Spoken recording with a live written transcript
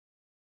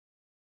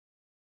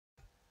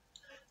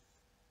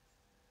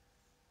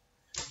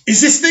Is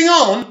this thing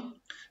on?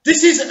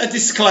 This is a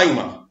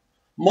disclaimer.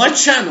 My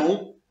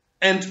channel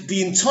and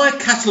the entire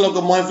catalogue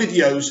of my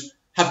videos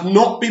have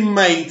not been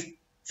made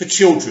for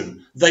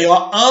children. They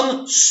are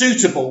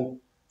unsuitable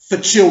for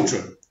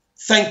children.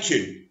 Thank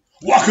you.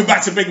 Welcome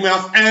back to Big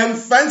Mouth, and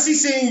fancy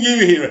seeing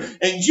you here.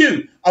 And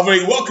you are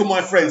very welcome,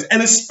 my friends,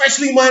 and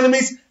especially my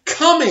enemies.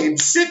 Come in,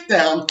 sit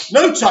down,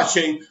 no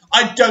touching.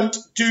 I don't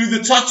do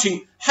the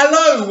touching.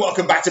 Hello,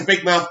 welcome back to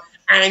Big Mouth.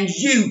 And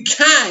you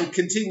can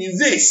continue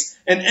this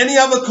and any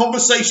other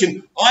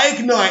conversation I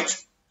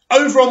ignite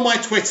over on my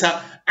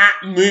Twitter at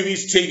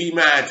Movies TV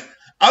Mad,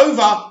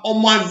 over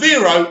on my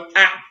Vero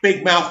at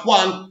Big Mouth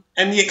 1,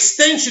 and the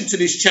extension to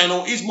this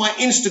channel is my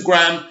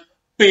Instagram,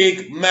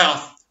 Big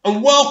Mouth.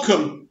 And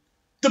welcome.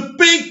 The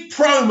big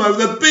promo,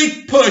 the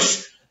big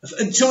push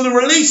until the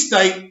release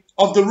date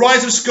of The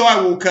Rise of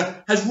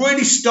Skywalker has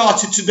really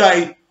started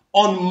today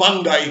on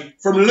Monday.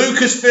 From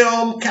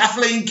Lucasfilm,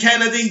 Kathleen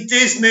Kennedy,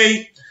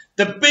 Disney.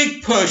 The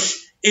big push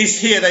is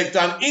here. They've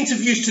done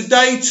interviews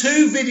today.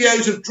 2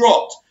 videos have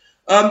dropped.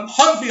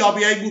 Hopefully I'll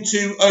be able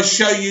to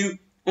show you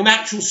an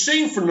actual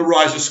scene from The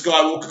Rise of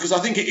Skywalker, because I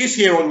think it is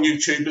here on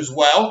YouTube as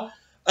well.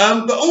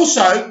 But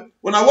also,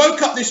 when I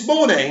woke up this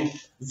morning,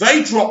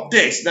 they dropped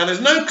this. Now,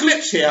 there's no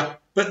clips here,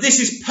 but this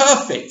is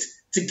perfect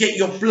to get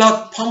your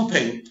blood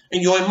pumping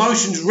and your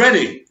emotions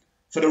ready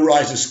for The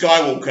Rise of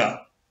Skywalker.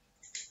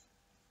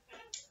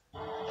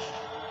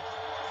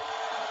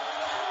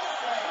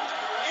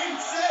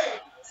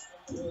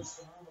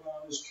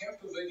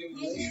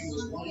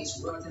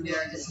 North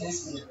America's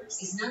newspapers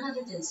is none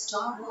other than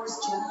Star Wars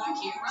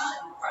Jedi. Can't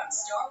run from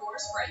Star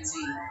Wars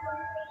Frenzy.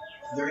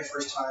 The very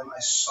first time I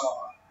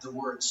saw the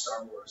word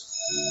Star Wars.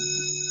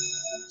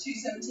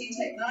 217,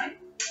 take 9.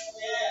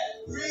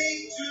 Yeah,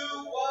 3, 2,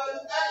 1,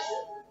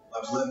 action. I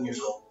was 11 years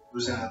old. It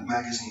was in a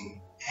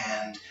magazine,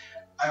 and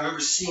I remember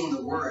seeing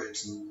the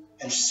words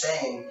and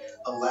saying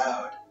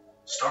aloud,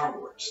 Star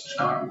Wars.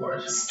 Star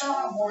Wars.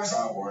 Star Wars.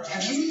 Star Wars.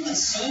 Have you even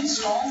seen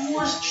Star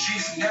Wars?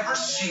 She's never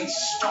seen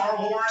Star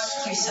Wars.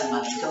 Here's some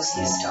money. Go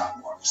see Star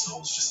Wars. Star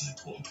Wars is just an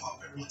important part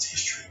of everyone's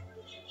history.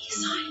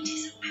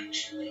 Scientism,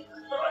 actually.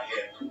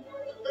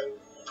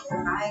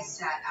 I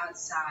sat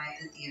outside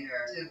the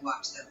theater to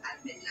watch them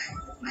at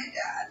midnight with my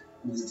dad.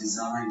 It was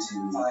designed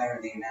to fire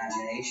the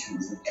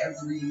imaginations of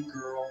every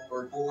girl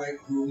or boy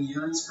who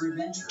yearns for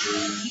adventure.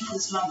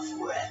 People's love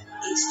for it.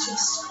 It's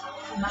just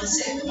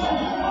massive.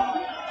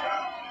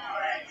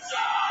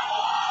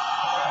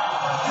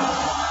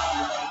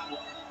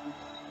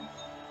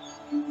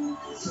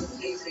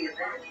 It's the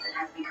event that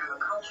has become a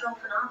cultural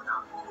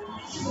phenomenon.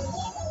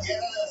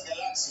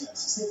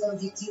 C'est un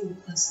victime,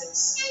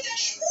 princesse.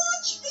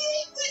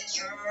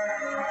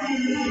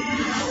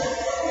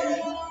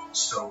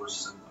 Star Wars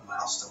is a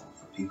milestone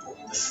for people.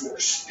 The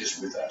Force is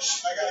with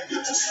us. I gotta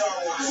get to Star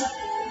Wars.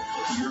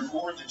 You're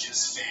more than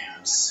just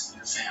fans.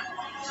 You're family.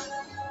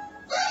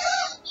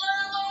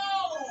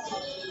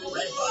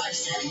 Red 5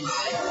 standing by.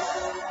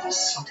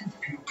 Something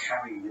that people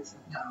carry with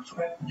them down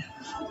forever.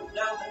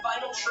 Now, the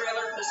final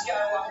trailer for the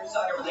Skywalker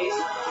saga release.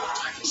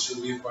 I can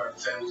still be a part of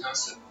the family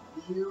constant.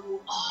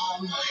 You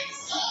are my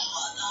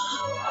father.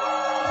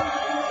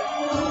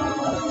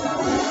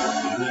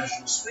 The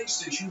National Space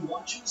Station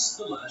watches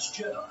The Last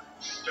Jedi.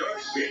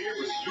 Darth Vader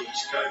was Luke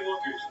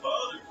Skywalker's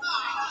father.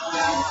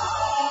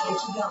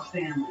 It's about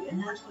family, and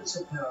that's what's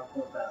so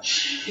powerful about it.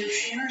 They're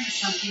sharing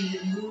something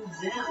that moves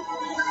them.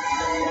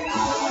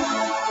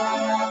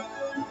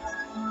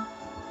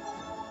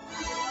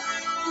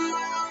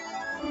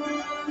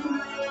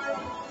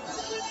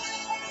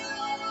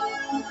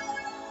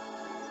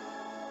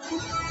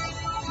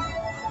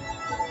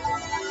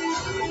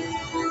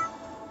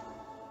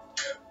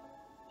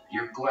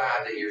 You're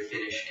glad that you're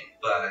finishing,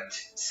 but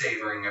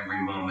savoring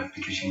every moment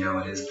because you know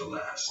it is the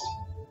last.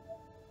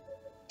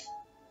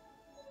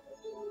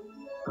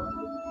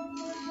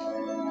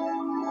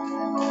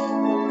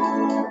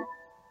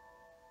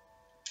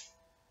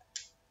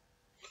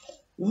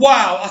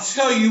 Wow, I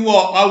tell you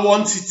what, I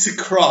wanted to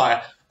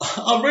cry.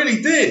 I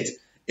really did.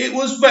 It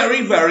was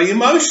very, very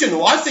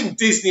emotional. I think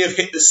Disney have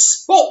hit the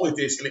spot with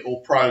this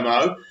little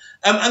promo.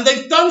 And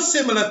they've done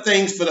similar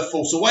things for The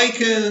Force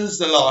Awakens,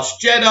 The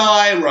Last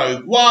Jedi,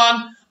 Rogue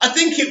One. I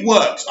think it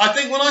works. I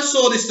think when I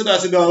saw this today, I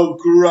said, oh,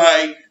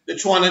 great. They're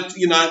trying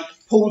to,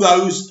 pull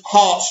those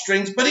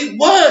heartstrings. But it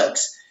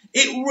works.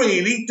 It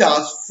really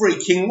does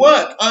freaking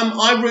work.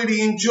 I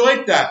really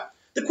enjoyed that.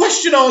 The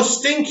question I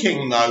was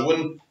thinking, though,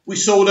 when we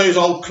saw those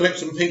old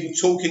clips and people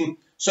talking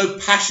so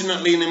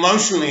passionately and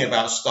emotionally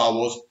about Star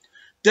Wars,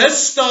 does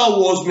Star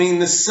Wars mean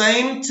the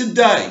same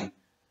today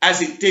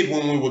as it did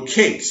when we were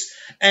kids?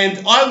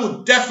 And I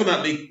would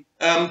definitely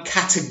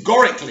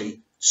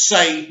categorically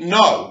say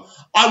no.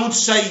 I would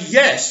say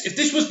yes. If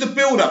this was the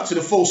build-up to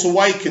The Force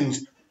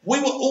Awakens, we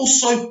were all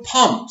so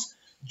pumped.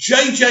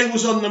 JJ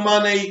was on the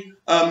money.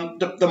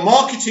 The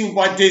marketing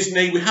by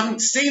Disney. We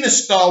haven't seen a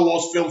Star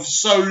Wars film for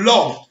so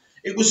long.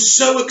 It was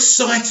so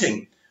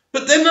exciting.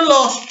 But then The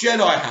Last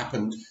Jedi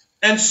happened.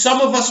 And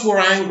some of us were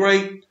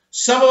angry.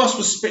 Some of us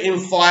were spitting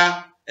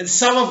fire. And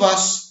some of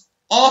us,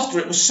 after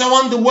it, were so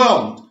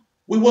underwhelmed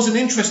we wasn't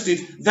interested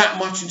that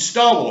much in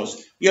Star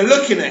Wars. You're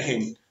looking at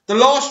him. The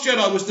Last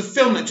Jedi was the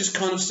film that just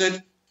kind of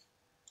said,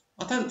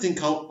 I don't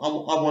think I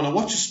want to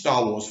watch a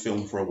Star Wars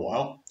film for a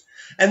while.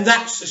 And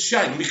that's a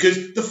shame,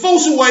 because The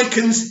Force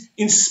Awakens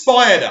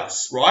inspired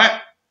us, right?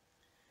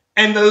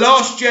 And The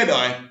Last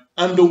Jedi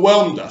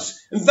underwhelmed us.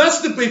 And that's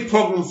the big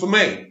problem for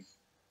me,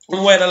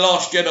 and where The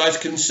Last Jedi is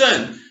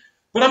concerned.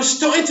 But I'm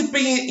starting to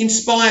be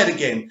inspired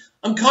again.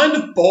 I'm kind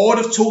of bored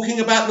of talking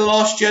about The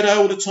Last Jedi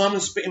all the time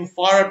and spitting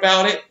fire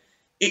about it.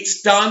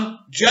 It's done.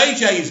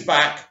 JJ is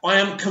back.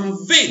 I am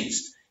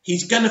convinced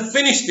he's going to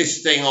finish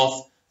this thing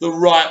off the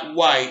right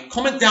way.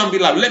 Comment down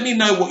below. Let me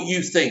know what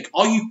you think.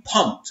 Are you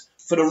pumped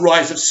for the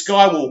Rise of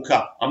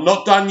Skywalker? I'm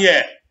not done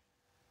yet.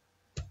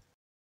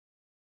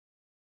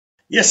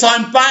 Yes,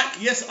 I'm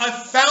back. Yes, I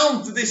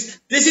found this.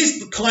 This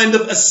is kind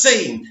of a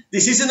scene.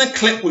 This isn't a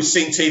clip. We've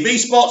seen TV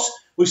spots.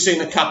 We've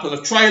seen a couple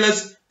of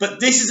trailers. But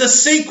this is a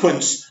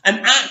sequence,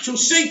 an actual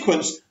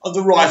sequence of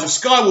the Rise of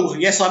Skywalker.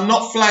 Yes, I'm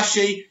not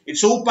flashy.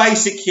 It's all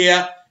basic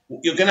here.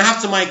 You're going to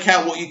have to make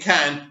out what you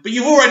can. But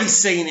you've already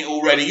seen it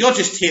already. You're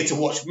just here to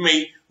watch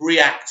me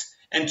react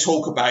and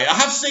talk about it. I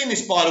have seen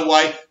this, by the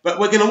way, but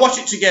we're going to watch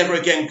it together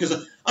again because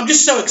I'm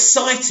just so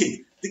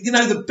excited that, you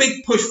know, the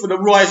big push for the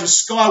Rise of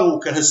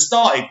Skywalker has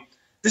started.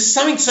 There's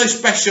something so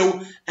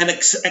special and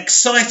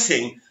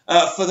exciting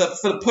for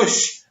the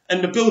push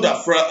and the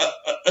build-up for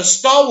a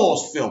Star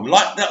Wars film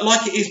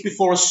like it is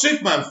before a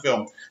Superman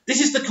film.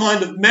 This is the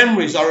kind of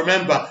memories I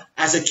remember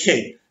as a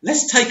kid.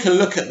 Let's take a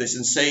look at this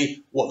and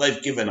see what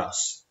they've given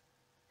us.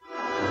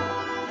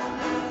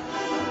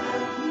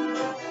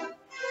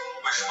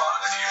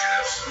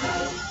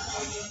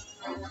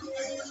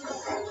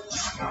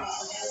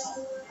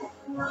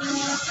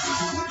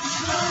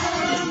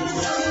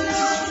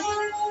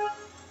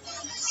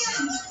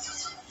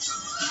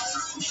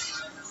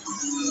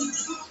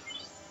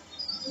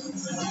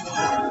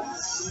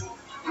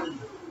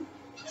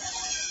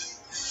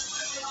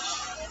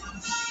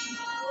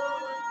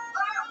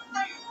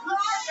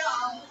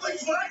 We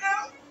spotted the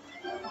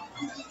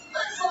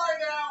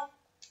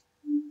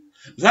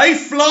They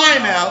fly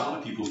now. A lot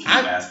of people keep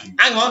asking.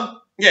 Hang on.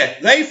 Yeah,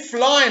 they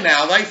fly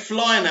now. They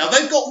fly now.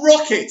 They've got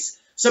rockets.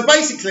 So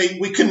basically,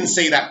 we couldn't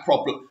see that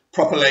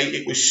properly.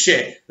 It was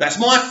shit. That's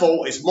my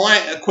fault. It's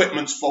my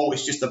equipment's fault.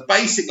 It's just a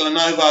basic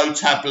Lenovo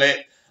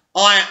tablet.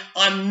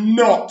 I'm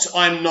not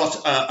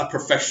a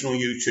professional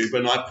YouTuber,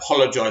 and I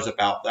apologise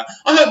about that.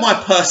 I hope my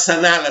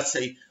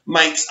personality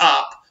makes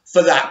up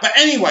for that. But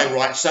anyway,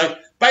 right, so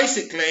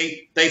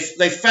basically, they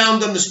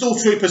found them. The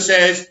stormtrooper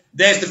says,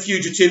 there's the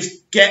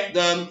fugitives, get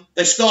them.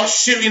 They start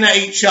shooting at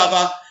each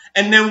other.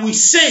 And then we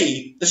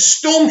see the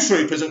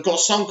stormtroopers have got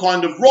some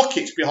kind of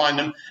rockets behind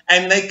them,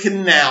 and they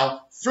can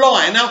now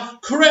fly. Now,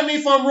 correct me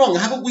if I'm wrong.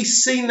 Haven't we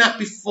seen that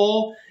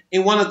before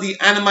in one of the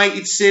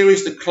animated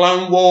series, the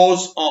Clone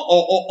Wars,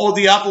 or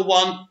the other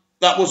one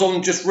that was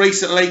on just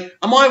recently?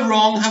 Am I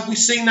wrong? Have we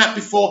seen that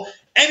before?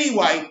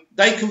 Anyway,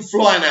 they can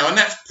fly now, and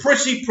that's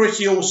pretty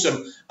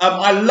awesome.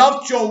 I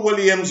love John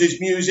Williams'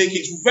 music.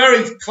 It's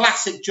very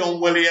classic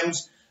John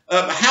Williams.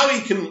 How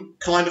he can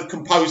kind of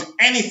compose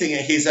anything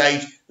at his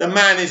age, the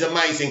man is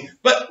amazing.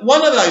 But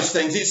one of those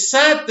things, it's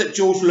sad that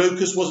George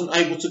Lucas wasn't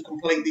able to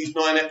complete these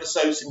 9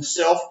 episodes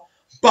himself,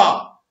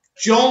 but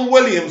John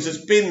Williams has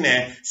been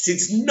there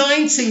since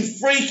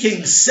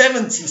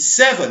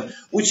 1977,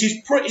 which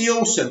is pretty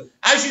awesome.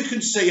 As you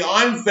can see,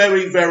 I'm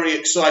very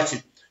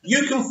excited.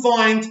 You can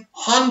find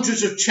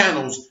hundreds of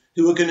channels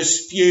who are going to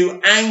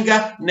spew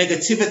anger,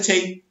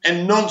 negativity,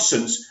 and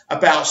nonsense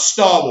about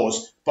Star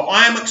Wars. But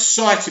I am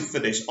excited for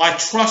this. I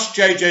trust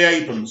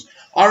J.J. Abrams.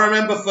 I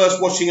remember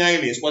first watching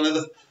Alias, one of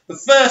the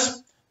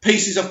first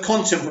pieces of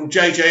content from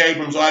J.J.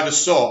 Abrams I ever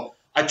saw.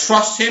 I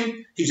trust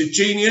him. He's a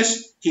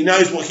genius. He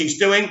knows what he's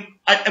doing.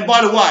 And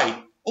by the way,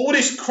 all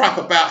this crap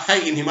about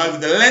hating him over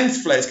the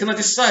lens flares, can I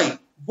just say,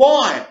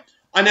 why?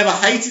 I never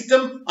hated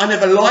them. I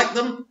never liked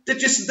them. They're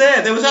just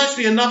there. There was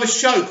actually another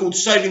show called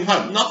Saving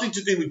Hope, nothing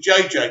to do with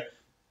JJ.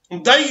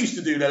 And they used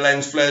to do their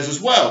lens flares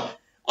as well.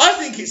 I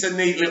think it's a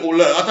neat little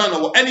look. I don't know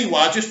what. Anyway,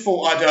 I just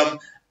thought I'd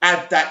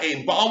add that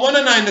in. But I want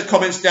to know in the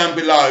comments down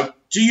below,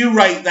 do you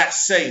rate that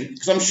scene?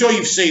 Because I'm sure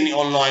you've seen it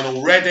online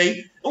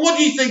already. And what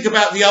do you think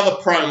about the other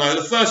promo,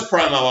 the first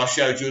promo I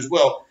showed you as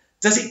well?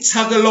 Does it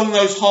tug along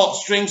those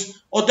heartstrings?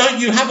 Or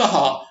don't you have a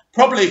heart?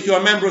 Probably if you're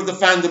a member of the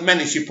Fandom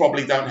Menace, you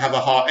probably don't have a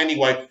heart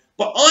anyway.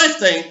 But I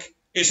think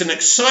it's an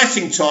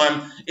exciting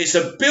time. It's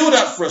a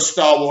build-up for a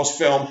Star Wars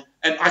film.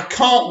 And I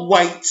can't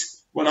wait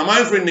when I'm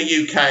over in the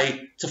UK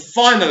to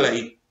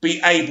finally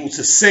be able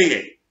to see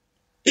it.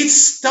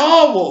 It's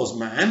Star Wars,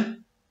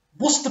 man.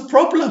 What's the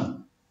problem?